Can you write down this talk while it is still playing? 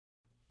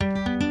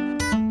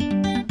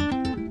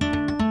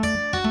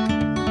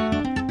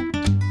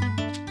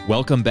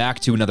Welcome back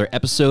to another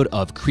episode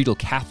of Creedal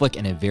Catholic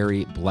and a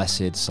very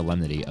blessed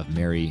solemnity of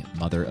Mary,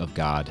 Mother of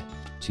God,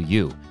 to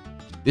you.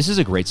 This is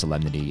a great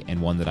solemnity and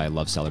one that I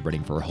love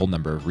celebrating for a whole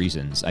number of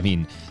reasons. I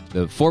mean,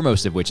 the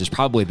foremost of which is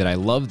probably that I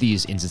love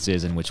these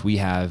instances in which we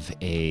have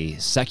a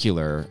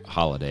secular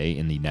holiday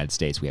in the United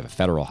States. We have a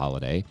federal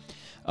holiday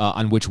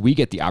on which we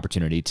get the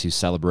opportunity to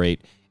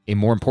celebrate a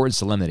more important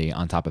solemnity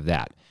on top of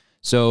that.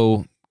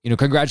 So,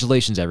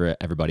 congratulations,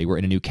 everybody. We're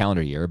in a new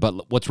calendar year.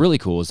 But what's really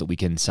cool is that we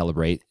can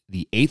celebrate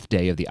the 8th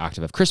day of the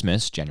octave of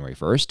Christmas, January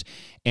 1st,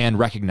 and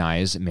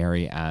recognize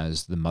Mary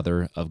as the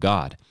Mother of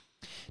God.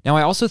 Now,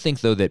 I also think,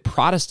 though, that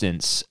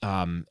Protestants,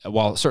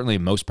 while certainly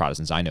most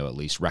Protestants I know at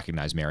least,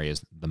 recognize Mary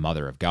as the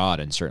Mother of God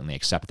and certainly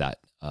accept that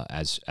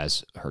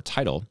as her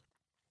title.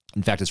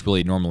 In fact, it's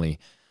really normally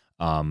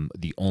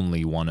the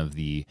only one of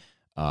the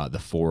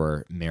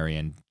four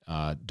Marian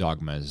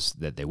dogmas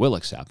that they will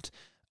accept.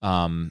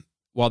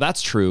 While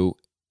that's true,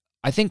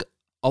 I think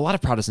a lot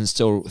of Protestants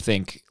still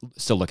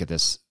look at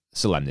this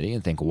solemnity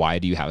and think, why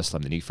do you have a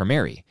solemnity for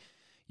Mary?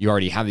 You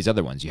already have these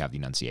other ones. You have the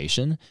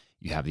Annunciation,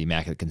 you have the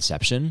Immaculate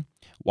Conception.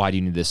 Why do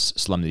you need this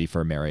solemnity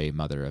for Mary,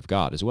 Mother of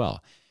God, as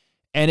well?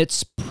 And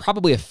it's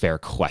probably a fair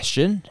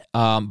question,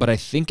 but I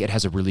think it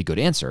has a really good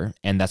answer,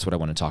 and that's what I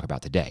want to talk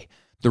about today.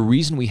 The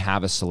reason we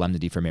have a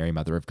solemnity for Mary,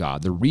 Mother of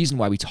God, the reason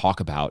why we talk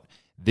about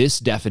this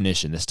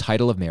definition, this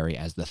title of Mary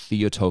as the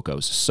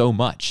Theotokos so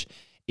much,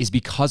 is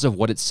because of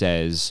what it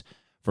says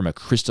from a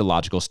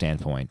Christological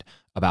standpoint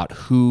about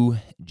who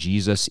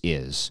Jesus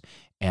is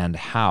and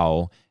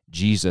how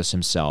Jesus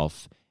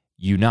himself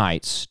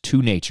unites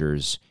two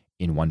natures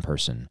in one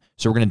person.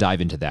 So we're going to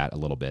dive into that a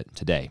little bit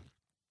today.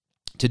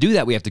 To do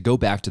that, we have to go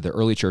back to the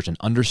early church and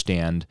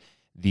understand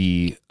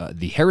the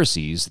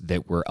heresies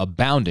that were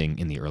abounding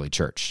in the early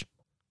church.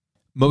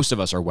 Most of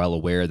us are well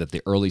aware that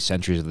the early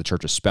centuries of the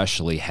church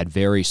especially had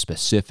very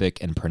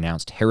specific and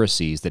pronounced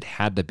heresies that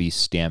had to be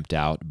stamped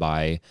out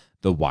by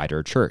the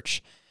wider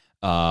church.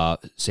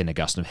 St.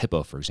 Augustine of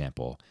Hippo, for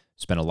example,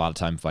 spent a lot of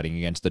time fighting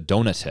against the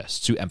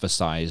Donatists, who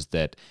emphasized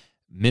that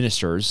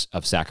ministers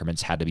of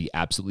sacraments had to be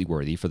absolutely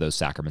worthy for those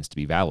sacraments to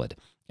be valid,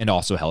 and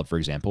also held, for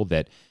example,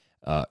 that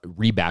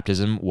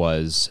rebaptism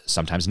was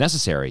sometimes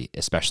necessary,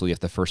 especially if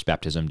the first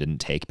baptism didn't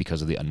take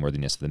because of the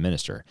unworthiness of the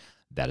minister.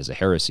 That is a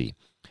heresy.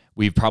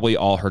 We've probably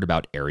all heard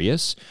about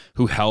Arius,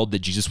 who held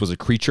that Jesus was a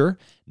creature,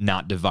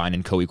 not divine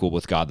and co-equal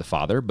with God the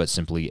Father, but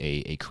simply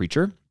a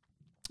creature.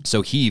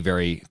 So he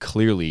very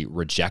clearly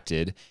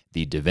rejected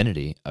the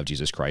divinity of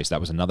Jesus Christ. That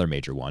was another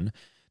major one.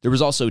 There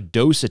was also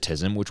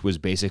Docetism, which was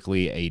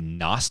basically a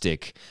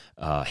Gnostic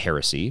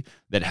heresy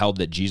that held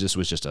that Jesus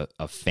was just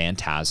a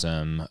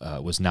phantasm,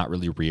 was not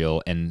really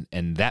real, and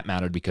that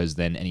mattered because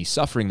then any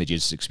suffering that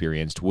Jesus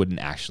experienced wouldn't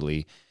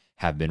actually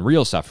have been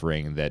real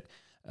suffering that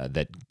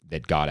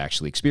God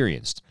actually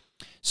experienced.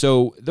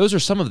 So those are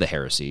some of the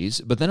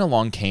heresies, but then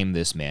along came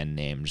this man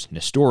named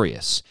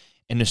Nestorius.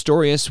 And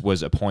Nestorius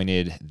was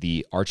appointed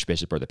the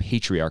Archbishop or the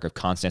Patriarch of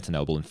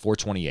Constantinople in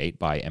 428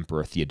 by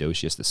Emperor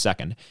Theodosius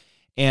II.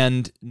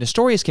 And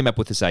Nestorius came up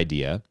with this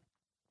idea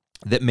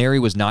that Mary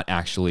was not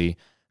actually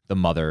the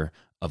Mother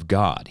of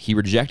God. He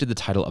rejected the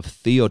title of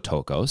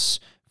Theotokos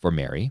for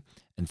Mary.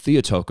 And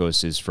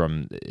Theotokos is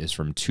from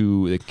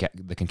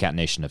the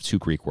concatenation of two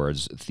Greek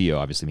words, theo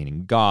obviously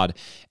meaning God,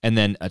 and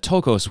then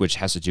tokos, which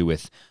has to do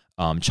with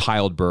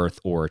childbirth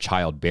or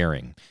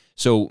childbearing.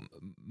 So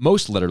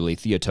most literally,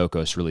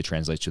 Theotokos really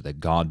translates to the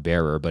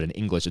God-bearer, but in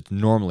English it's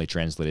normally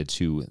translated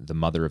to the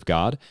Mother of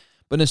God.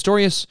 But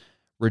Nestorius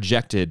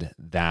rejected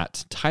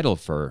that title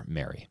for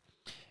Mary.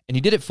 And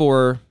he did it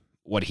for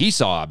what he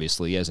saw,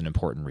 obviously, as an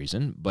important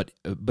reason, but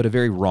a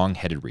very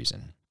wrong-headed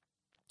reason.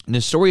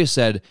 Nestorius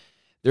said,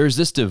 there's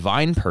this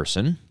divine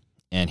person,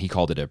 and he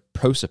called it a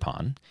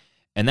prosopon,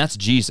 and that's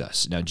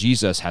Jesus. Now,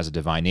 Jesus has a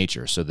divine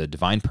nature, so the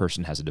divine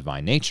person has a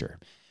divine nature.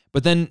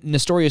 But then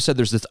Nestorius said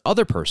there's this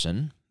other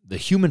person, the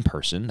human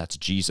person, that's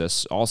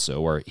Jesus also,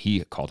 or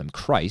he called him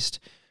Christ,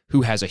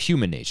 who has a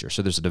human nature.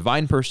 So there's a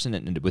divine person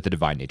with a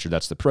divine nature,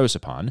 that's the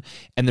prosopon,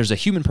 and there's a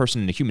human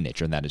person and a human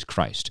nature, and that is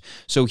Christ.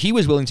 So he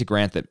was willing to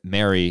grant that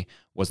Mary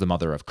was the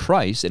mother of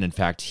Christ, and in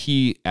fact,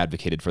 he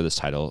advocated for this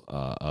title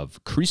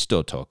of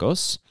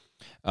Christotokos,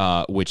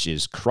 which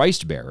is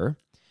Christ-bearer,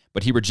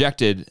 but he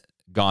rejected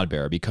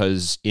God-bearer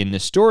because in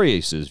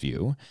Nestorius'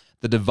 view,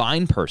 the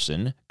divine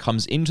person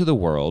comes into the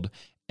world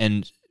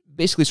and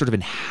basically sort of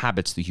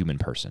inhabits the human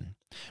person,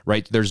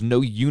 right? There's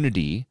no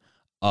unity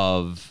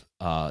of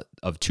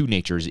two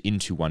natures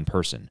into one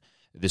person.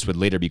 This would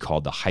later be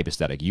called the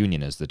hypostatic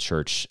union as the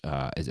church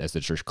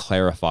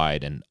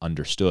clarified and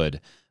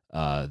understood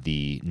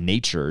the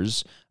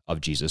natures of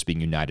Jesus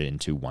being united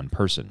into one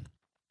person.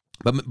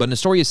 But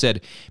Nestorius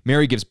said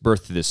Mary gives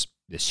birth to this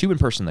human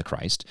person, the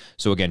Christ.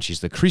 So again, she's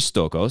the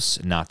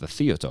Christokos, not the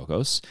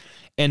Theotokos.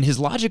 And his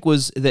logic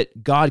was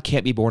that God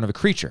can't be born of a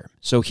creature.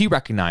 So he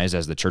recognized,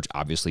 as the church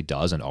obviously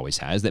does and always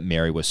has, that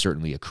Mary was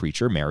certainly a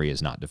creature. Mary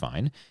is not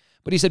divine.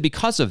 But he said,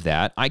 because of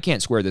that, I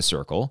can't square this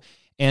circle.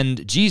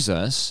 And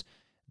Jesus,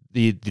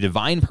 the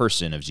divine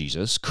person of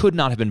Jesus could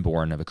not have been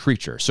born of a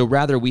creature. So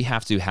rather, we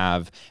have to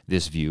have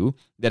this view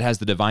that has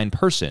the divine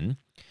person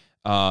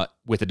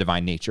with a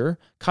divine nature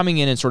coming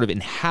in and sort of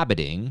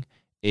inhabiting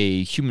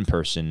a human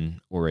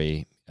person or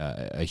a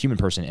human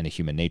person and a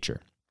human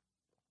nature.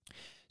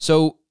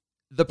 So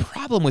the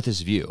problem with this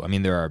view, I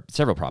mean, there are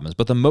several problems,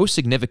 but the most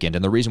significant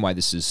and the reason why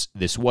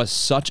this was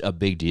such a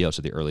big deal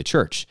to the early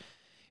church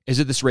is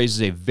that this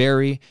raises a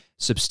very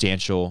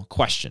substantial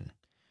question.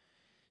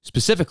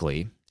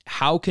 Specifically,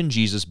 how can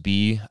Jesus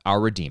be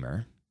our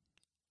Redeemer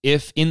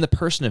if in the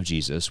person of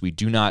Jesus we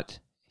do not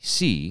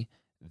see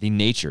the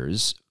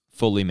natures,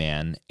 fully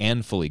man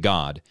and fully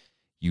God,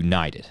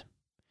 united?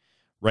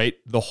 Right?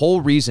 The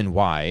whole reason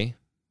why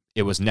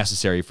it was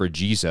necessary for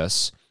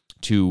Jesus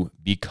to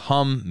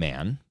become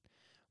man,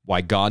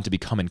 why God to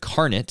become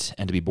incarnate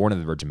and to be born of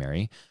the Virgin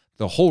Mary,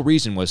 the whole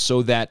reason was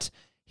so that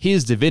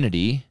his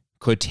divinity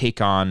could take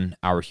on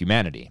our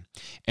humanity.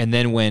 And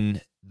then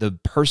when the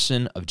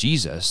person of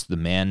Jesus, the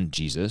man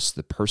Jesus,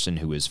 the person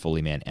who is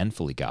fully man and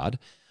fully God,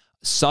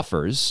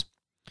 suffers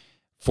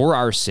for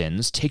our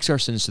sins, takes our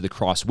sins to the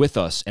cross with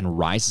us, and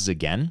rises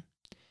again,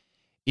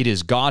 it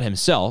is God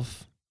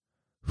himself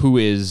who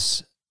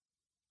is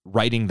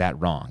righting that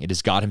wrong. It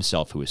is God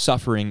himself who is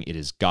suffering. It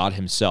is God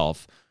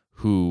himself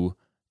who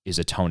is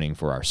atoning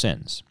for our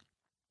sins.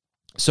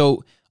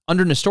 So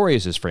under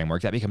Nestorius'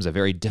 framework, that becomes a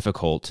very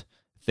difficult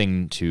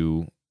thing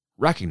to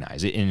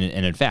recognize. And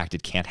in fact,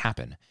 it can't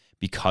happen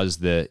because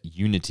the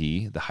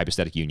unity, the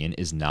hypostatic union,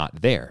 is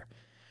not there.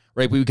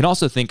 Right? But we can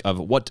also think of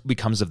what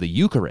becomes of the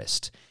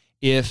Eucharist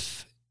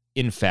if,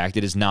 in fact,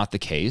 it is not the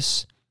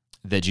case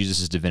that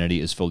Jesus'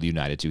 divinity is fully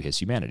united to his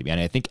humanity. And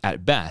I think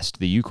at best,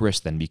 the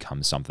Eucharist then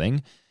becomes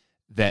something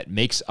that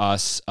makes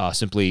us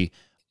simply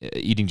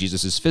eating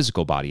Jesus'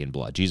 physical body and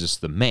blood, Jesus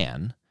the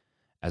man,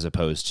 as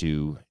opposed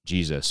to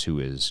Jesus who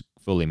is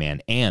fully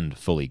man and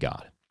fully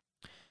God.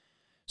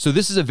 So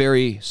this is a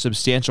very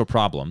substantial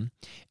problem,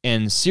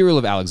 and Cyril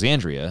of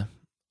Alexandria,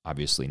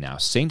 obviously now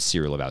Saint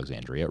Cyril of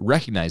Alexandria,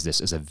 recognized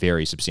this as a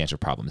very substantial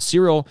problem.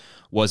 Cyril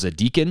was a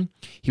deacon.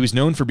 He was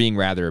known for being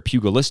rather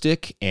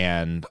pugilistic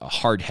and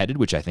hard-headed,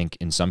 which I think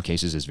in some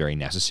cases is very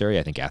necessary.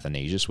 I think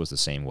Athanasius was the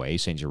same way.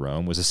 St.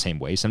 Jerome was the same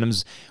way.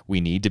 Sometimes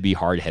we need to be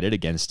hard-headed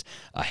against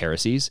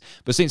heresies.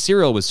 But St.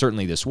 Cyril was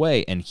certainly this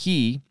way, and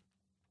he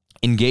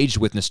engaged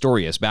with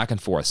Nestorius back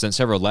and forth, sent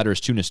several letters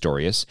to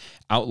Nestorius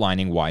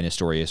outlining why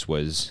Nestorius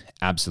was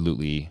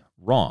absolutely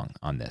wrong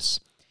on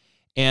this.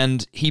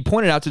 And he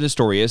pointed out to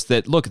Nestorius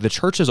that, look, the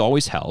church has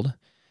always held,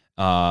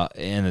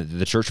 and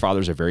the church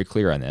fathers are very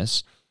clear on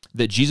this,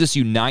 that Jesus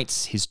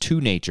unites his two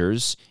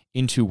natures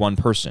into one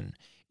person.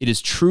 It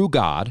is true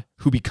God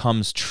who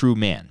becomes true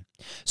man.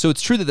 So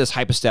it's true that this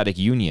hypostatic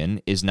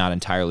union is not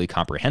entirely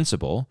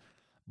comprehensible,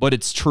 but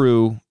it's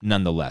true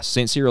nonetheless.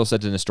 St. Cyril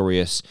said to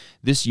Nestorius,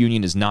 this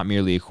union is not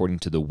merely according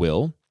to the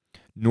will,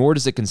 nor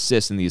does it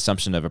consist in the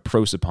assumption of a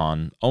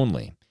prosopon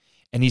only.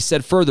 And he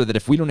said further that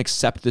if we don't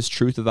accept this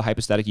truth of the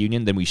hypostatic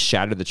union, then we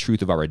shatter the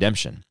truth of our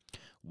redemption.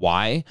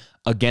 Why?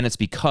 Again, it's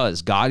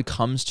because God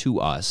comes to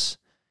us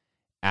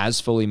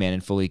as fully man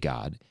and fully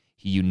God.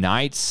 He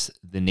unites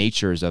the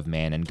natures of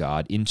man and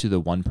God into the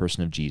one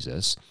person of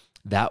Jesus.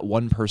 That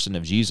one person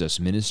of Jesus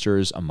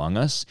ministers among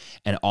us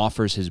and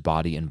offers his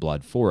body and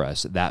blood for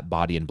us. That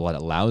body and blood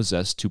allows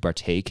us to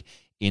partake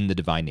in the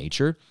divine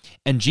nature.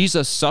 And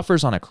Jesus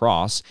suffers on a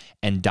cross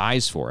and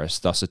dies for us,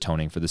 thus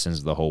atoning for the sins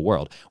of the whole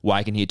world.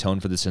 Why can he atone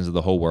for the sins of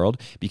the whole world?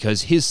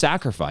 Because his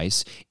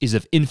sacrifice is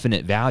of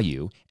infinite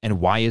value. And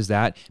why is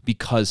that?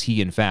 Because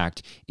he, in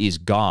fact, is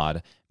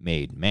God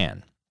made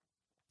man.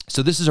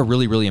 So this is a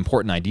really, really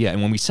important idea.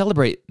 And when we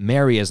celebrate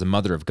Mary as the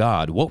mother of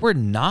God, what we're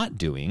not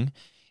doing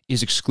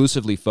is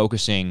exclusively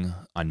focusing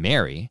on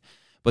Mary,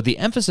 but the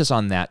emphasis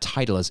on that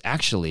title is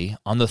actually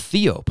on the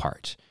Theo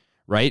part,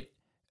 right?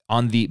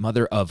 On the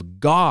mother of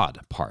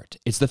God part.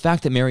 It's the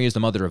fact that Mary is the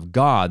mother of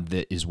God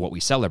that is what we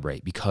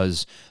celebrate,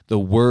 because the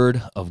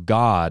Word of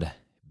God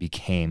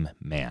became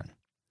man.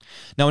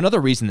 Now,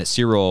 another reason that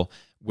Cyril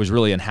was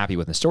really unhappy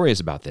with Nestorius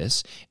about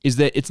this is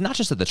that it's not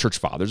just that the church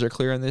fathers are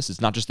clear on this.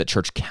 It's not just that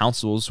church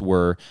councils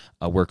were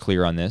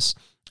clear on this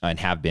and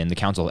have been. The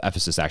Council of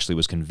Ephesus actually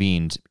was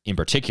convened in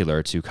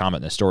particular to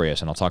combat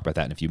Nestorius, and I'll talk about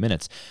that in a few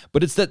minutes.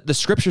 But it's that the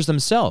scriptures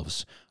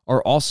themselves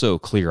are also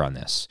clear on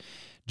this.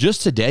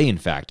 Just today, in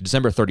fact,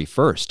 December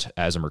 31st,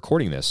 as I'm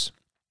recording this,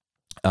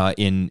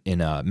 in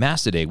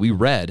Mass today, we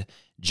read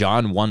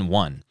John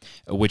 1:1,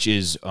 which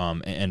is,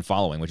 and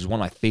following, which is one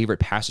of my favorite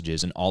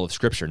passages in all of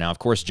Scripture. Now, of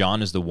course,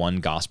 John is the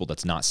one gospel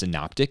that's not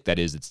synoptic. That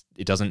is,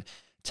 it doesn't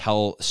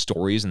tell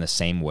stories in the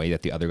same way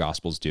that the other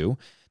gospels do.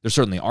 There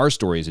certainly are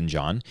stories in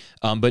John,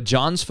 but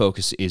John's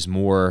focus is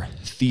more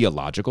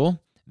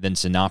theological than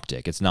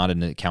synoptic. It's not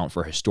an account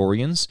for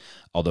historians,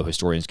 although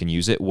historians can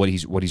use it. What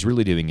he's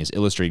really doing is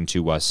illustrating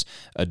to us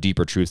a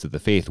deeper truth of the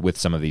faith with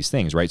some of these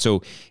things, right?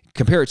 So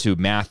compare it to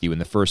Matthew. In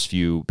the first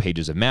few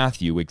pages of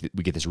Matthew, we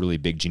get this really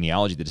big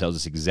genealogy that tells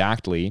us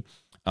exactly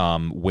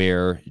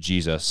where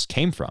Jesus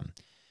came from.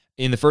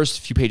 In the first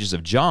few pages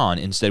of John,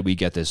 instead, we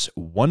get this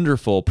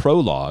wonderful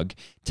prologue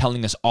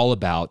telling us all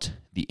about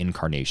the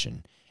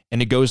incarnation.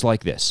 And it goes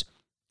like this.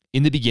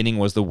 In the beginning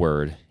was the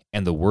Word,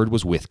 and the Word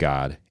was with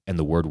God, and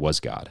the Word was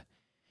God.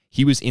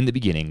 He was in the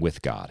beginning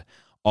with God.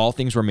 All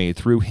things were made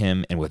through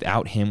him, and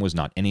without him was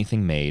not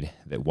anything made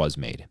that was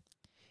made.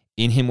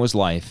 In him was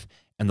life,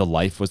 and the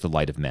life was the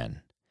light of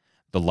men.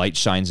 The light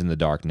shines in the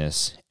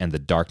darkness, and the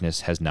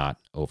darkness has not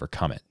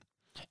overcome it.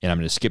 And I'm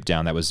going to skip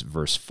down. That was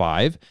verse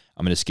 5.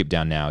 I'm going to skip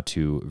down now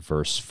to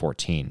verse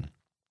 14.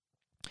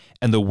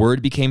 And the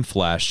Word became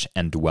flesh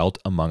and dwelt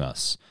among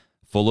us,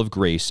 full of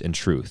grace and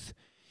truth.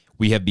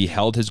 We have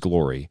beheld his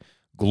glory,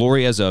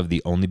 glory as of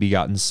the only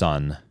begotten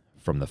Son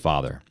from the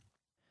Father.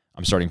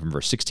 I'm starting from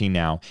verse 16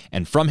 now.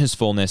 And from his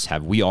fullness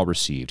have we all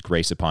received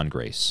grace upon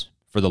grace.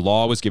 For the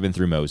law was given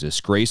through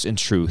Moses. Grace and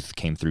truth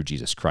came through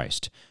Jesus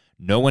Christ.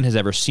 No one has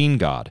ever seen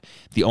God,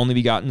 the only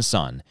begotten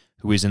Son,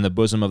 who is in the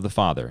bosom of the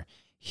Father.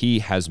 He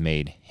has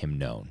made him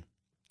known.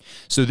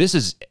 So this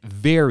is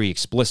very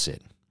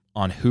explicit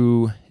on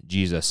who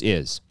Jesus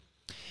is.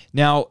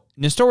 Now,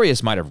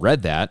 Nestorius might have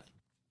read that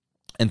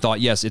and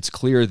thought, yes, it's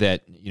clear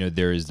that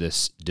there is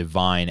this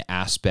divine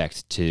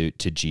aspect to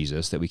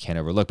Jesus that we can't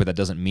overlook, but that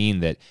doesn't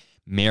mean that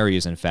Mary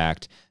is in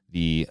fact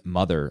the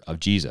mother of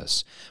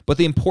Jesus. But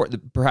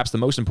perhaps the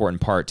most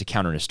important part to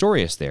counter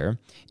Nestorius there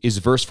is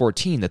verse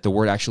 14, that the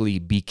Word actually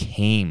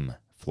became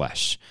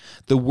flesh.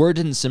 The Word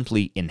didn't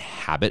simply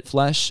inhabit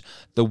flesh.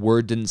 The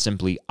Word didn't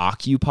simply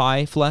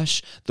occupy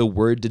flesh. The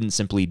Word didn't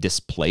simply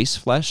displace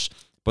flesh,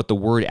 but the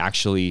Word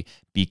actually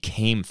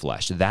became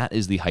flesh. That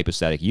is the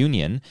hypostatic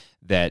union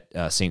that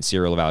St.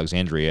 Cyril of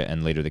Alexandria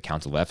and later the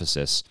Council of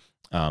Ephesus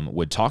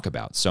would talk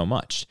about so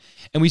much.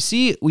 And we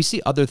see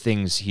other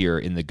things here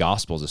in the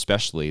Gospels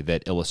especially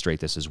that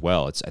illustrate this as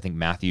well. It's, I think,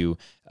 Matthew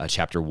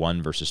chapter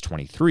 1, verses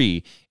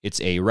 23.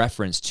 It's a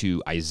reference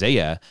to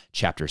Isaiah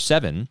chapter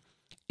 7,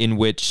 in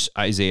which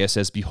Isaiah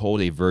says, "Behold,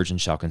 a virgin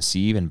shall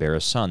conceive and bear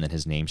a son, and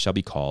his name shall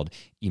be called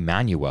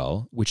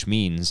Emmanuel," which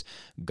means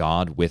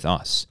God with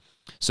us.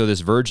 So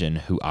this virgin,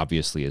 who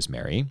obviously is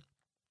Mary,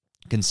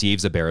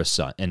 conceives and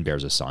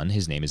bears a son.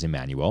 His name is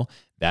Emmanuel.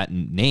 That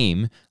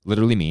name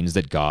literally means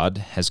that God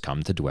has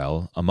come to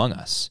dwell among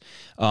us.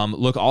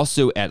 Look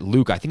also at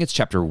Luke. I think it's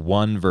chapter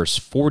 1, verse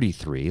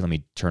 43. Let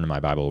me turn to my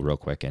Bible real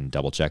quick and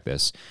double check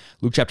this.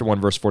 Luke chapter 1,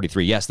 verse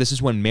 43. Yes, this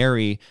is when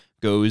Mary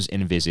goes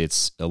and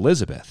visits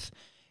Elizabeth.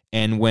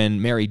 And when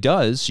Mary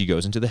does, she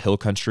goes into the hill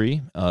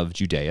country of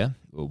Judea,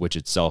 which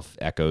itself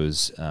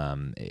echoes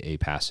a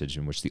passage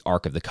in which the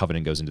Ark of the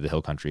Covenant goes into the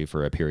hill country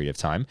for a period of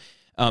time.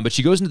 But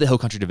she goes into the hill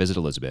country to visit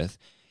Elizabeth.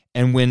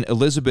 And when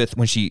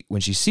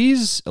she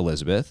sees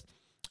Elizabeth,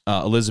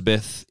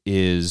 Elizabeth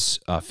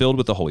is filled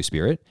with the Holy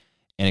Spirit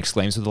and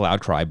exclaims with a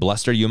loud cry,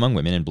 "Blessed are you among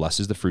women, and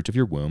blessed is the fruit of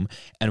your womb.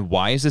 And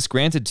why is this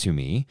granted to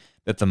me,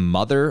 that the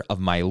mother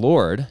of my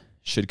Lord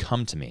should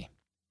come to me?"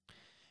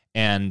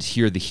 And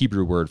here the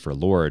Hebrew word for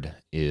Lord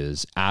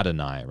is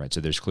Adonai, right?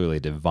 So there's clearly a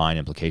divine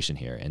implication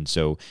here. And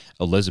so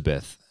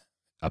Elizabeth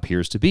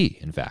appears to be,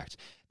 in fact,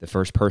 the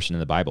first person in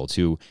the Bible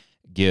to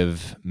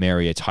give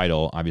Mary a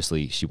title.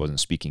 Obviously, she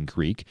wasn't speaking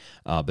Greek,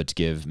 but to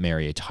give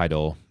Mary a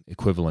title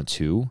equivalent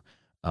to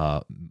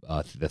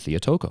the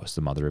Theotokos,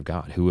 the Mother of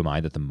God. Who am I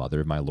that the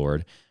mother of my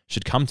Lord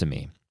should come to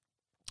me?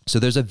 So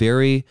there's a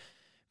very,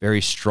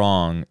 very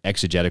strong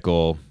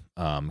exegetical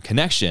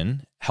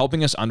connection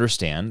helping us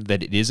understand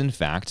that it is, in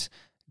fact,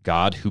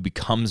 God who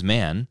becomes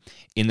man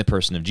in the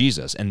person of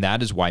Jesus. And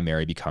that is why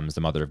Mary becomes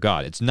the Mother of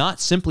God. It's not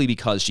simply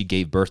because she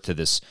gave birth to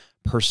this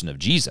person of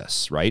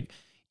Jesus, right?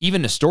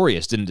 Even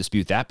Nestorius didn't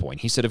dispute that point.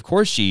 He said, of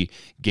course she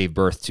gave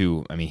birth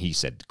to, he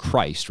said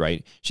Christ,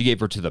 right? She gave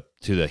birth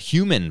to the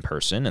human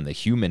person and the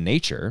human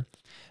nature,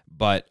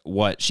 but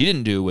what she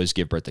didn't do was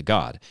give birth to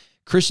God.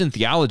 Christian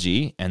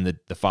theology and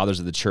the fathers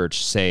of the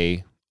church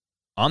say,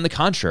 on the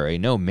contrary,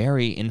 no,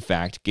 Mary, in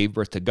fact, gave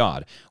birth to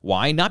God.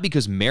 Why? Not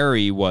because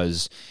Mary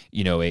was,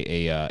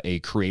 a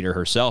creator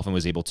herself and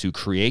was able to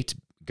create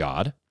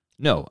God.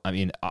 No,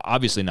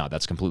 obviously not.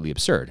 That's completely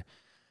absurd.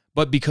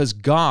 But because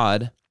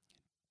God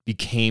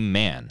became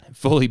man,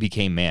 fully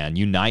became man,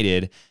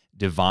 united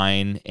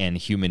divine and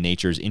human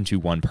natures into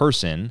one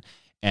person,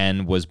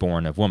 and was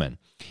born of woman.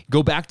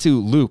 Go back to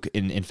Luke,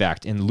 in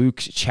fact, in Luke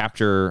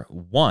chapter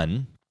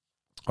 1,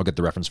 I'll get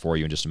the reference for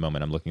you in just a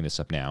moment. I'm looking this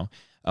up now.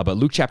 But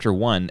Luke chapter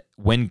 1,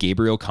 when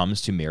Gabriel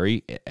comes to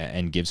Mary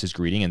and gives his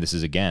greeting, and this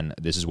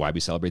is why we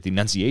celebrate the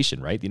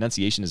Annunciation, right? The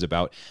Annunciation is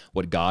about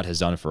what God has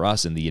done for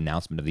us in the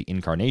announcement of the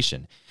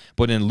Incarnation.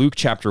 But in Luke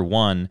chapter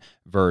 1,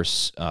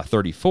 verse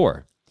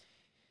 35,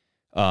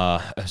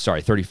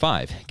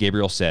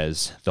 Gabriel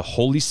says, "The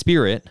Holy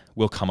Spirit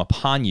will come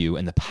upon you,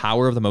 and the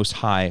power of the Most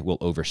High will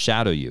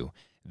overshadow you.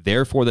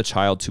 Therefore the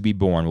child to be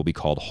born will be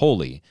called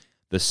Holy,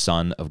 the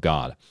Son of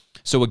God."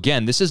 So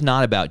again, this is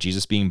not about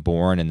Jesus being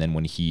born and then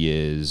when he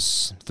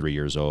is 3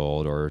 years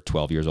old or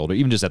 12 years old, or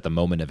even just at the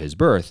moment of his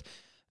birth,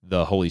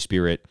 the Holy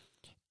Spirit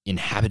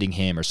inhabiting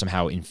him or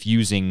somehow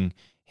infusing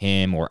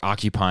him or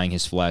occupying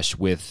his flesh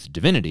with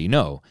divinity.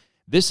 No,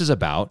 this is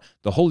about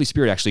the Holy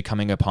Spirit actually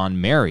coming upon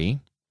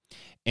Mary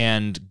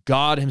and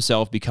God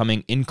himself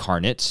becoming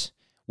incarnate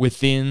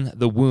within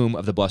the womb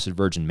of the Blessed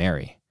Virgin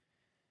Mary,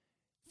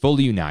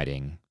 fully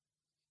uniting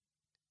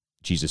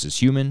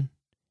Jesus' human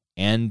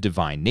and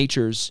divine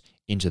natures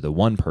into the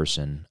one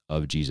person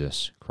of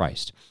Jesus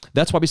Christ.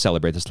 That's why we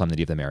celebrate the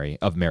solemnity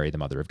of Mary, the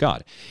Mother of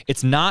God.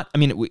 It's not,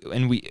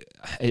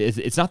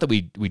 it's not that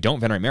we don't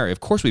venerate Mary.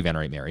 Of course we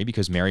venerate Mary,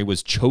 because Mary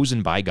was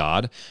chosen by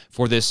God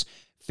for this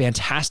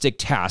fantastic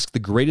task, the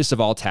greatest of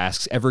all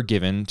tasks ever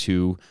given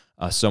to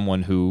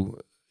someone who,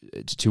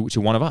 to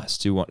one of us,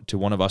 to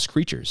one of us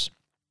creatures.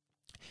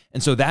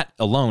 And so that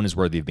alone is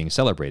worthy of being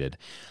celebrated.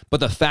 But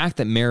the fact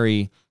that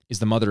Mary is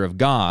the Mother of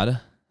God,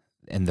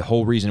 and the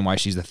whole reason why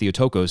she's the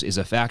Theotokos, is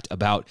a fact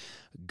about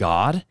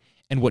God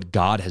and what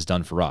God has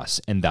done for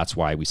us, and that's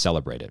why we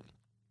celebrate it.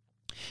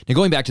 Now,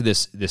 going back to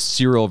this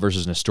Cyril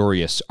versus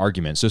Nestorius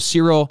argument. So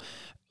Cyril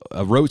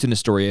wrote to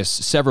Nestorius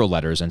several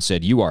letters and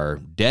said, "You are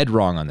dead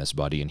wrong on this,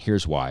 buddy, and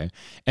here's why."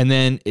 And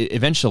then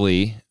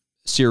eventually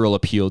Cyril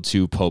appealed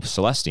to Pope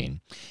Celestine,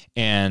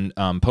 and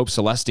Pope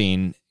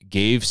Celestine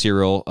gave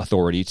Cyril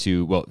authority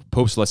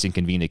Pope Celestine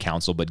convened a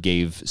council, but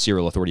gave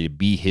Cyril authority to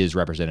be his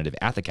representative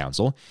at the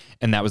council,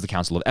 and that was the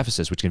Council of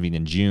Ephesus, which convened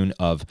in June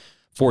of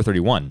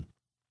 431,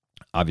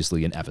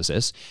 obviously in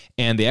Ephesus,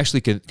 and they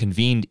actually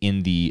convened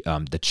in the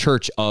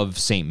Church of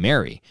St.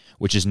 Mary,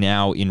 which is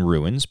now in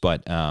ruins,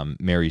 but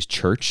Mary's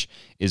church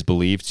is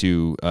believed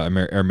to,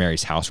 or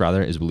Mary's house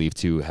rather, is believed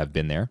to have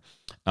been there,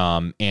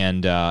 and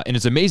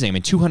it's amazing. I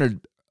mean,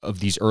 200 of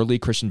these early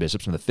Christian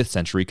bishops from the 5th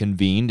century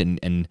convened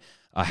and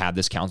had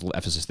this Council of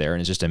Ephesus there,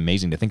 and it's just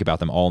amazing to think about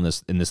them all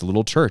in this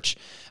little church,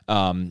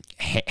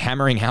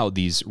 hammering out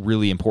these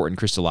really important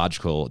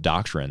Christological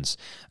doctrines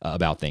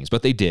about things.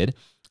 But they did,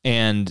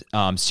 and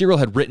Cyril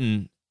had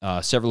written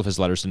several of his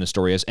letters to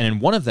Nestorius, and in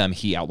one of them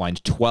he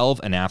outlined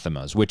 12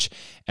 anathemas, which,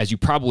 as you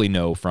probably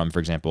know from, for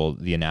example,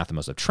 the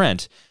anathemas of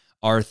Trent,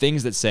 are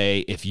things that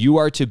say, if you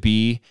are to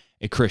be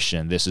a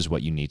Christian, this is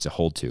what you need to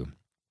hold to.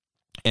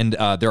 And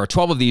there are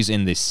 12 of these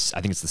in this,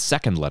 I think it's the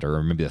second letter,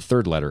 or maybe the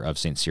third letter of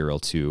St. Cyril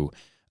to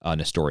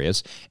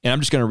Nestorius. And I'm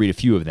just going to read a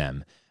few of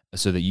them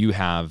so that you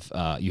have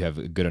a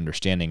good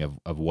understanding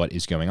of what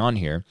is going on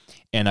here.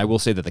 And I will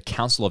say that the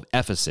Council of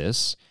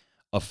Ephesus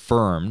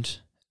affirmed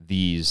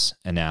these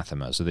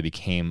anathemas, so they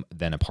became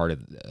then a part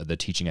of the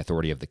teaching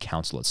authority of the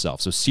council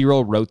itself. So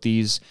Cyril wrote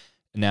these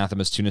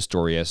anathemas to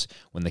Nestorius.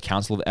 When the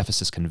Council of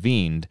Ephesus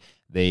convened,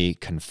 they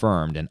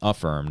confirmed and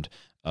affirmed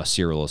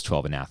Cyril's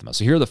 12 anathemas.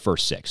 So here are the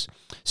first 6.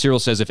 Cyril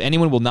says, if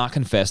anyone will not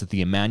confess that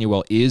the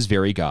Emmanuel is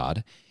very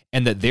God,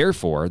 and that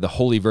therefore the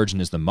Holy Virgin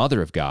is the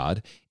Mother of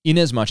God,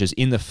 inasmuch as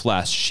in the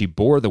flesh she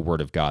bore the Word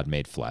of God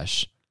made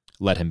flesh,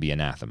 let him be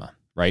anathema,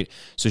 right?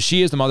 So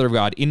she is the Mother of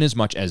God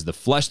inasmuch as the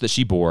flesh that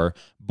she bore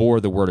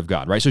the Word of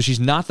God, right? So she's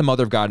not the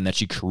Mother of God in that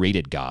she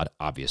created God,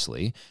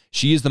 obviously.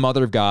 She is the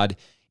Mother of God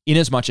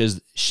inasmuch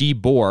as she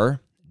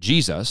bore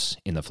Jesus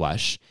in the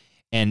flesh,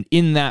 and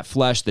in that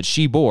flesh that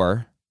she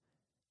bore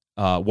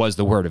was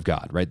the Word of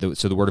God, right?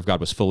 So the Word of God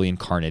was fully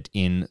incarnate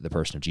in the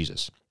person of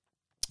Jesus.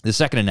 The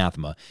second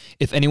anathema,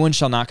 if anyone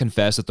shall not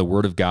confess that the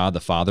Word of God, the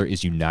Father,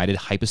 is united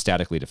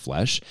hypostatically to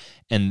flesh,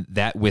 and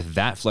that with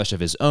that flesh of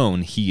his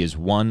own, he is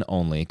one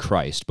only,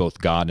 Christ, both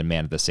God and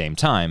man at the same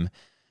time,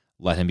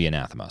 let him be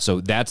anathema.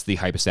 So that's the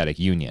hypostatic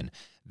union,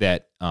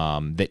 that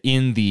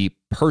in the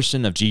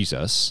person of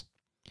Jesus,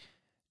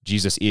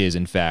 Jesus is,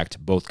 in fact,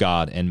 both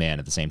God and man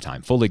at the same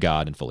time, fully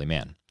God and fully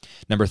man.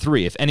 Number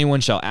 3, if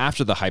anyone shall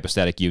after the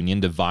hypostatic union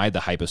divide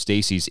the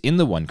hypostases in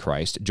the one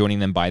Christ, joining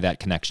them by that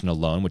connection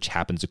alone, which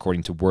happens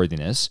according to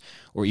worthiness,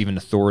 or even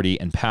authority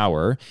and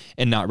power,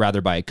 and not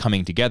rather by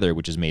coming together,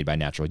 which is made by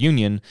natural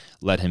union,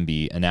 let him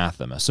be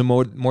anathema. So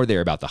more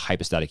there about the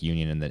hypostatic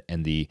union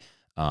and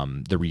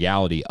the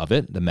reality of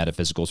it, the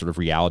metaphysical sort of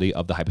reality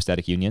of the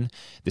hypostatic union.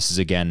 This is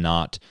again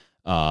not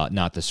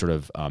the sort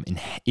of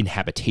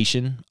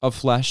inhabitation of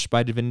flesh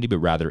by divinity, but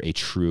rather a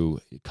true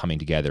coming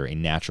together, a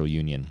natural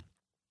union.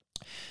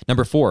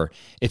 Number 4,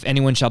 if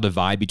anyone shall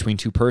divide between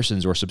 2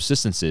 persons or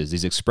subsistences,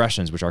 these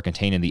expressions which are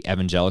contained in the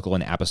evangelical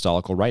and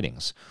apostolical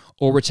writings,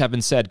 or which have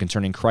been said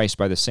concerning Christ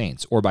by the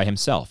saints, or by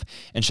himself,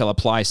 and shall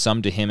apply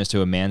some to him as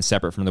to a man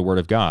separate from the Word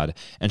of God,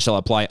 and shall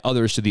apply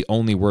others to the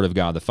only Word of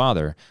God the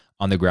Father,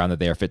 on the ground that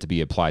they are fit to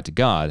be applied to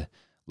God,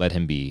 let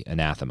him be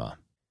anathema.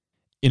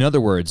 In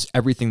other words,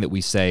 everything that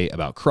we say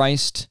about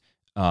Christ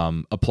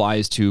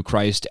applies to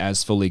Christ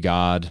as fully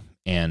God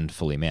and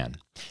fully man.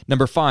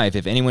 Number 5,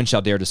 if anyone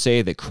shall dare to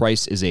say that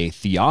Christ is a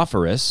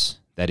theophorus,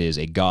 that is,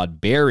 a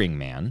God-bearing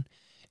man,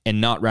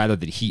 and not rather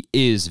that he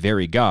is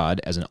very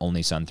God as an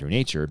only Son through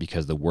nature,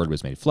 because the Word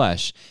was made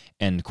flesh,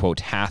 and,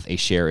 quote, hath a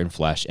share in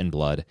flesh and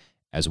blood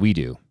as we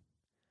do,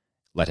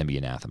 let him be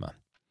anathema.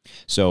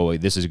 So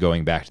this is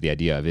going back to the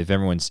idea of if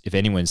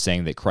anyone's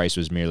saying that Christ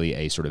was merely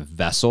a sort of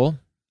vessel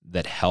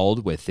that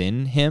held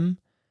within him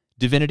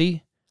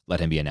divinity, let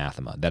him be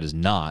anathema. That is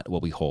not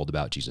what we hold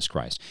about Jesus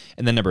Christ.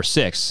 And then number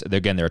 6,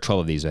 again, there are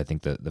 12 of these. I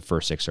think the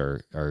first 6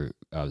 are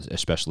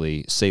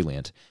especially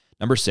salient.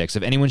 Number 6,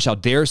 if anyone shall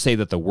dare say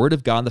that the Word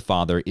of God the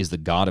Father is the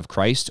God of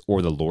Christ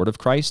or the Lord of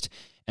Christ,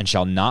 and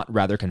shall not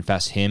rather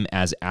confess him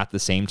as at the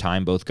same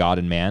time both God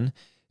and man,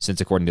 since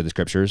according to the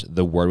scriptures,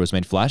 the word was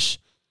made flesh,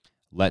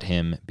 let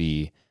him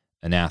be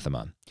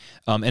anathema.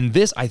 And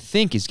this, I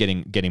think, is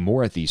getting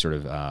more at the sort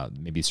of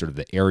maybe sort of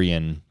the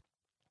Arian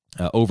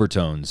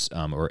overtones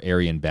or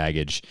Arian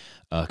baggage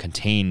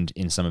contained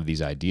in some of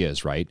these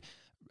ideas, right?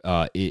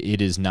 It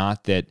is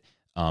not that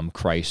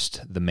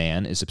Christ, the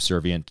man, is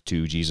subservient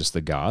to Jesus,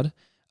 the God,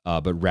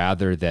 but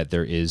rather that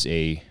there is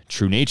a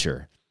true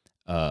nature,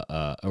 not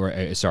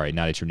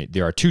a true nature.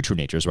 There are two true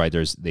natures, right?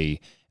 There's the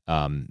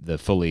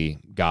fully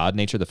God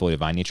nature, the fully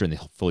divine nature, and the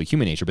fully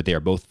human nature, but they are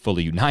both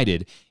fully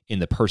united in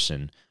the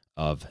person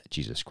of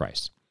Jesus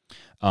Christ.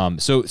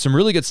 So some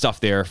really good stuff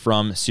there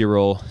from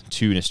Cyril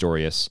to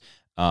Nestorius.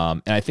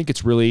 And I think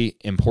it's really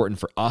important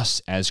for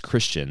us as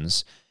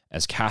Christians,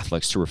 as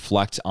Catholics, to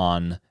reflect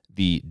on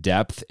the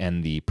depth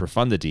and the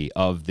profundity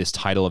of this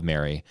title of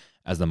Mary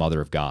as the Mother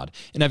of God.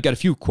 And I've got a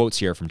few quotes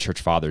here from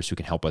church fathers who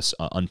can help us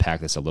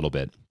unpack this a little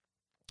bit.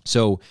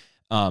 So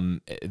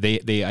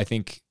I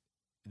think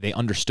they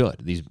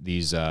understood,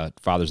 these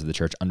fathers of the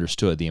church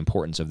understood the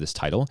importance of this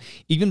title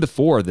even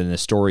before the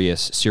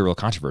Nestorius Cyril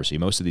controversy.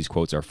 Most of these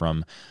quotes are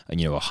from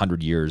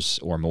 100 years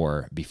or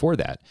more before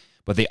that.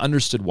 But they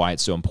understood why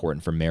it's so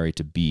important for Mary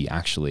to be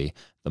actually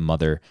the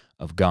mother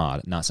of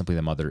God, not simply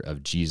the mother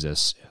of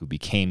Jesus who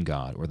became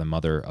God, or the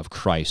mother of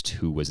Christ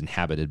who was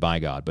inhabited by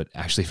God, but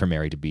actually for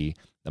Mary to be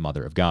the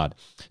mother of God.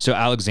 So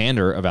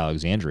Alexander of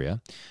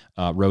Alexandria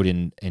wrote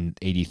in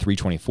AD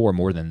 324,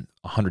 more than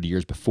 100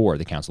 years before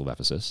the Council of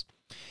Ephesus,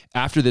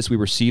 "After this we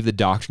receive the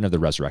doctrine of the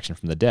resurrection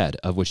from the dead,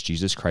 of which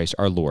Jesus Christ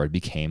our Lord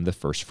became the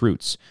first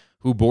fruits,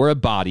 who bore a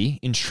body,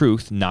 in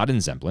truth, not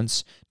in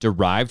semblance,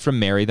 derived from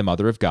Mary, the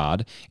mother of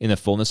God, in the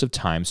fullness of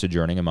time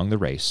sojourning among the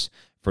race,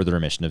 for the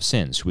remission of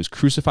sins, who was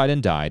crucified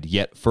and died,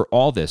 yet for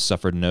all this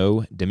suffered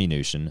no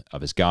diminution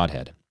of his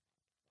Godhead."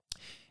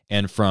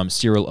 And from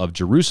Cyril of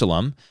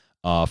Jerusalem,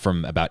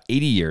 from about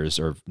 80 years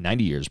or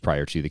 90 years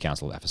prior to the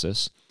Council of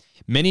Ephesus,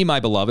 "Many, my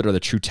beloved, are the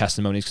true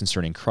testimonies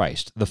concerning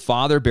Christ. The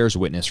Father bears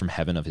witness from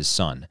heaven of his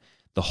Son.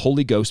 The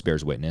Holy Ghost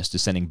bears witness,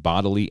 descending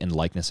bodily in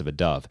likeness of a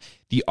dove.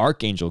 The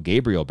Archangel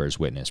Gabriel bears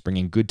witness,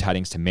 bringing good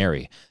tidings to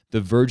Mary.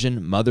 The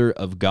Virgin Mother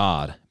of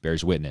God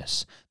bears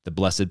witness. The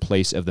blessed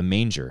place of the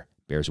manger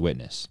bears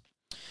witness."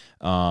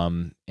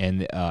 And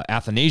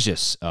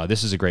Athanasius,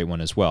 this is a great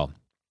one as well.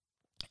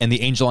 "And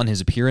the angel on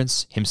his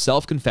appearance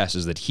himself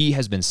confesses that he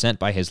has been sent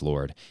by his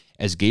Lord,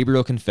 as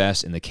Gabriel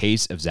confessed in the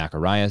case of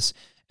Zacharias,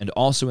 and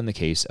also in the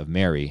case of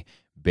Mary,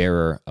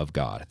 bearer of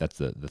God." That's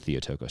the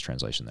Theotokos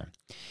translation there.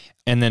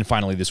 And then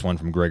finally, this one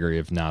from Gregory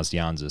of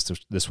Nazianzus.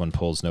 This one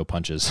pulls no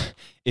punches.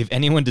 "If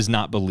anyone does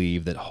not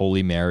believe that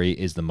Holy Mary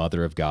is the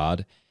mother of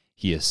God,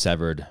 he is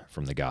severed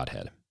from the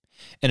Godhead."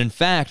 And in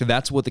fact,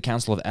 that's what the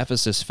Council of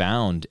Ephesus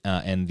found,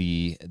 and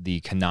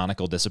the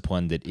canonical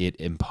discipline that it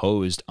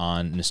imposed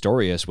on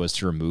Nestorius was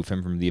to remove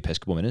him from the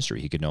episcopal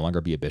ministry. He could no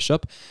longer be a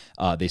bishop.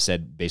 They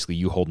said, basically,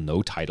 you hold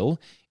no title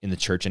in the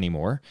church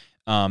anymore.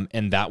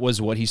 And that was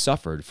what he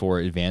suffered for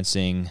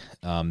advancing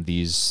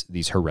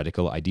these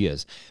heretical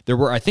ideas. There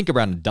were, I think,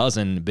 around a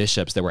dozen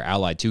bishops that were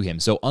allied to him.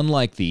 So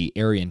unlike the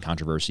Arian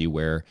controversy,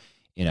 where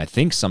I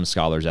think some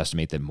scholars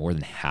estimate that more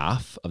than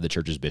half of the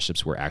church's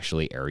bishops were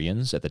actually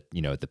Arians at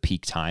the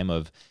peak time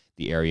of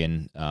the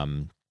Arian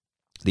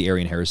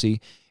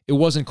heresy. It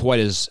wasn't quite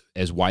as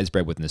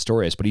widespread with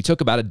Nestorius, but he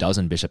took about a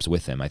dozen bishops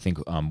with him. I think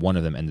one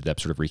of them ended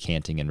up sort of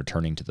recanting and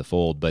returning to the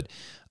fold. But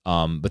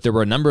there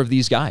were a number of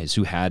these guys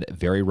who had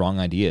very wrong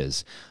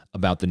ideas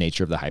about the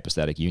nature of the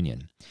hypostatic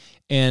union.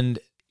 And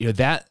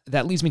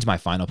that leads me to my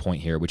final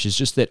point here, which is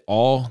just that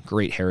all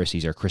great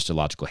heresies are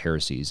Christological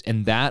heresies.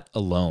 And that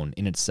alone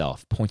in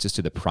itself points us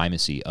to the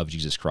primacy of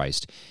Jesus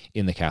Christ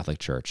in the Catholic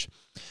Church.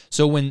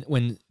 So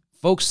when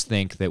folks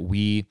think that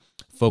we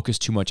focus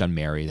too much on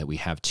Mary, that we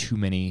have too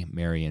many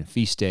Marian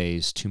feast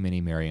days, too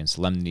many Marian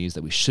solemnities,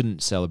 that we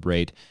shouldn't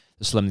celebrate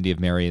the solemnity of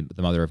Mary,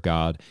 the Mother of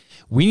God,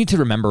 we need to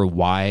remember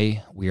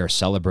why we are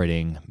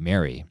celebrating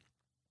Mary.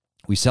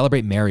 We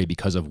celebrate Mary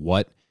because of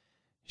what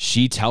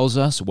she tells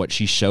us, what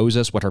she shows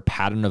us, what her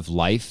pattern of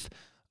life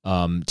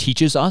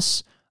teaches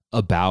us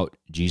about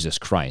Jesus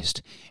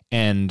Christ,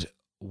 and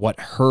what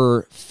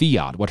her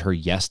fiat, what her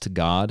yes to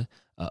God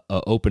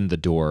opened the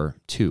door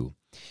to.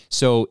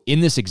 So in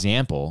this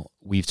example,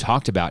 we've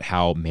talked about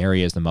how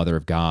Mary as the Mother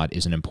of God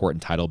is an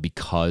important title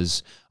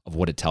because of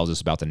what it tells us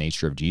about the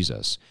nature of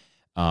Jesus.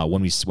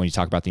 When you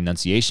talk about the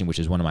Annunciation, which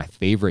is one of my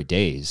favorite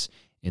days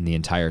in the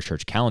entire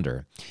church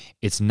calendar,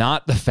 it's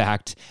not the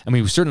fact,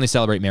 we certainly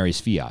celebrate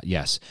Mary's fiat,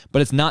 yes,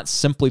 but it's not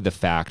simply the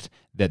fact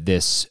that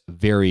this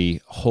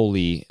very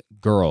holy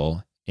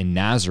girl in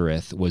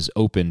Nazareth was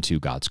open to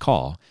God's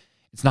call.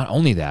 It's not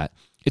only that,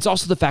 it's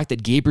also the fact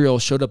that Gabriel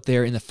showed up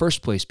there in the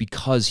first place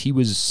because he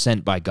was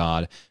sent by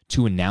God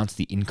to announce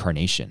the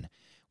incarnation.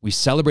 We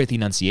celebrate the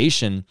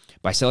Annunciation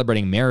by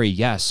celebrating Mary,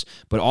 yes,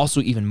 but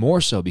also even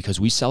more so because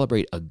we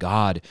celebrate a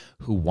God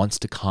who wants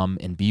to come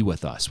and be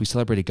with us. We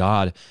celebrate a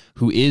God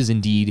who is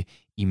indeed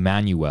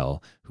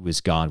Emmanuel, who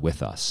is God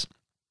with us.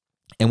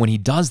 And when he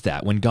does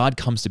that, when God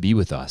comes to be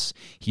with us,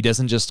 he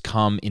doesn't just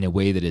come in a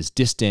way that is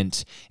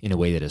distant, in a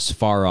way that is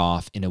far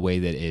off, in a way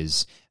that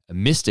is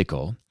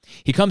mystical.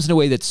 He comes in a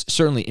way that's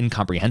certainly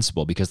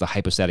incomprehensible because the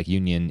hypostatic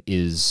union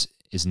is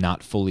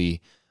not fully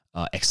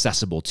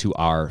accessible to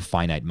our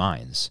finite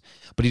minds.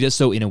 But he does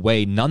so in a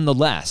way,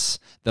 nonetheless,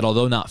 that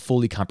although not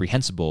fully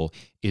comprehensible,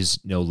 is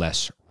no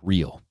less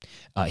real.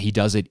 He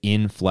does it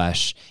in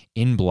flesh,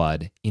 in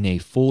blood, in a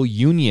full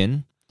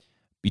union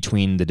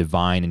between the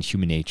divine and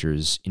human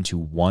natures into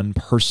one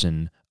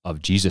person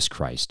of Jesus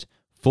Christ,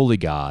 fully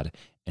God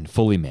and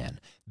fully man.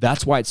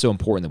 That's why it's so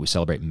important that we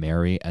celebrate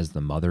Mary as the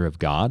Mother of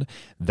God.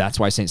 That's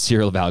why St.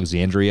 Cyril of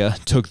Alexandria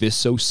took this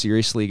so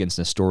seriously against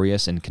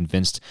Nestorius and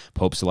convinced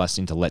Pope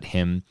Celestine to let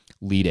him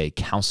lead a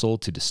council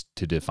to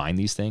define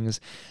these things.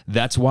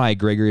 That's why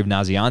Gregory of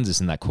Nazianzus,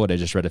 in that quote I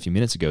just read a few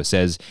minutes ago,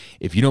 says,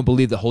 if you don't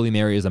believe that Holy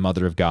Mary is the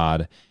Mother of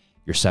God,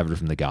 you're severed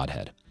from the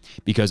Godhead.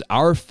 Because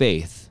our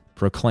faith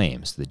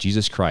proclaims that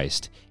Jesus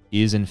Christ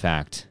is in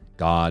fact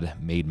God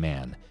made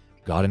man,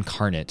 God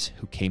incarnate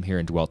who came here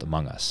and dwelt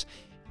among us.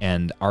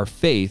 And our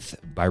faith,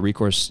 by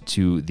recourse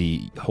to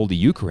the Holy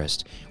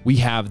Eucharist, we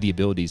have the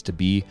abilities to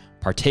be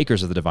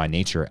partakers of the divine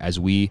nature as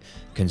we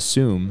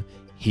consume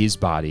his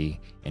body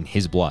and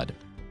his blood,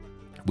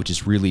 which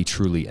is really,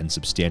 truly, and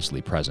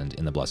substantially present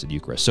in the Blessed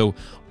Eucharist. So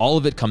all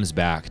of it comes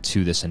back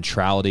to the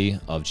centrality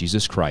of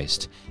Jesus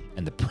Christ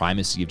and the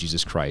primacy of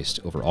Jesus Christ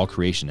over all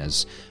creation.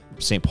 As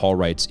St. Paul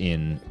writes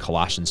in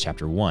Colossians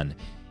chapter 1,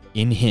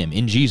 in him,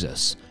 in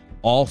Jesus,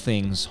 all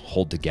things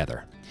hold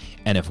together.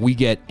 And if we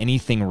get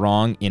anything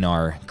wrong in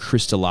our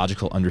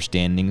Christological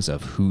understandings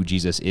of who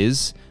Jesus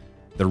is,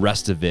 the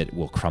rest of it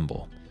will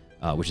crumble,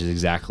 which is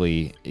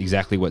exactly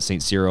what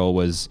St. Cyril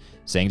was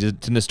saying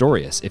to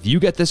Nestorius. If you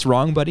get this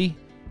wrong, buddy,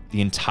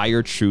 the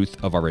entire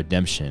truth of our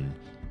redemption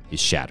is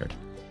shattered.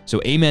 So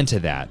amen to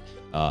that.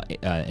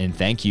 And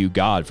thank you,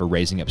 God, for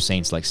raising up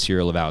saints like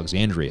Cyril of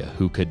Alexandria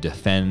who could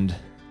defend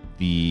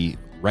the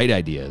right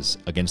ideas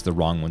against the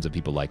wrong ones of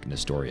people like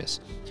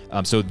Nestorius.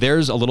 So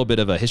there's a little bit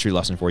of a history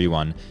lesson for you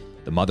on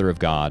the Mother of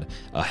God.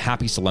 A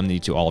happy solemnity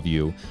to all of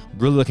you.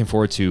 Really looking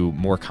forward to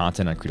more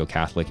content on Creedal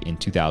Catholic in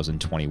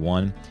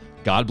 2021.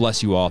 God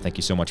bless you all. Thank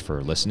you so much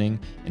for listening,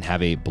 and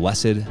have a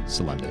blessed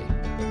solemnity.